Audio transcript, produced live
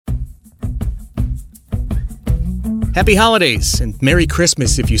Happy holidays and Merry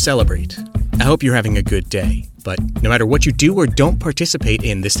Christmas if you celebrate. I hope you're having a good day. But no matter what you do or don't participate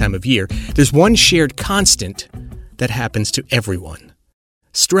in this time of year, there's one shared constant that happens to everyone.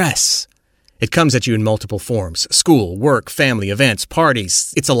 Stress. It comes at you in multiple forms. School, work, family, events,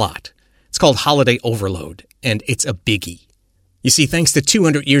 parties. It's a lot. It's called holiday overload, and it's a biggie. You see, thanks to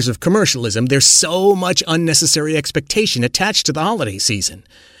 200 years of commercialism, there's so much unnecessary expectation attached to the holiday season.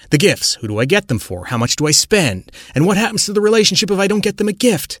 The gifts, who do I get them for? How much do I spend? And what happens to the relationship if I don't get them a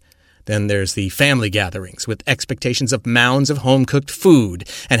gift? Then there's the family gatherings with expectations of mounds of home-cooked food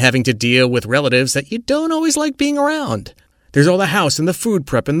and having to deal with relatives that you don't always like being around. There's all the house and the food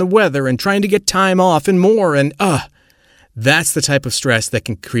prep and the weather and trying to get time off and more and that's the type of stress that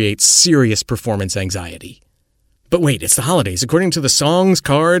can create serious performance anxiety. But wait, it's the holidays. According to the songs,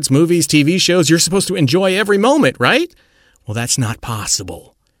 cards, movies, TV shows, you're supposed to enjoy every moment, right? Well, that's not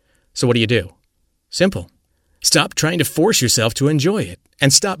possible. So what do? Simple. Stop trying to force yourself to enjoy it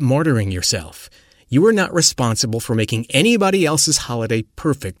and stop martyring yourself. You are not responsible for making anybody else's holiday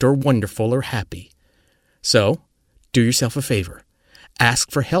perfect or wonderful or happy. So, do yourself a favor.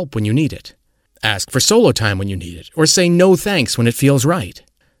 Ask for help when you need it. Ask for solo time when you need it, or say no thanks when it feels right.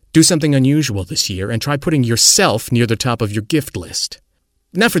 Do something unusual this year and try putting yourself near the top of your gift list.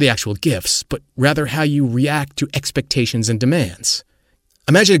 Not for the actual gifts, but rather how you react to expectations and demands.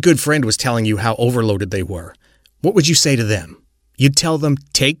 Imagine a good friend was telling you how overloaded they were. What would you say to them? You'd tell them,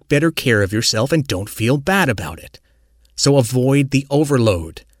 take better care of yourself and don't feel bad about it. So avoid the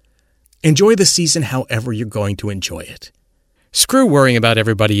overload. Enjoy the season however you're going to enjoy it. Screw worrying about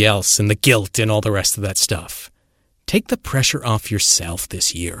everybody else and the guilt and all the rest of that stuff. Take the pressure off yourself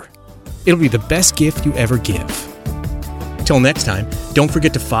this year. It'll be the best gift you ever give. Till next time, don't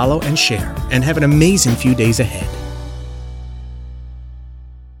forget to follow and share and have an amazing few days ahead.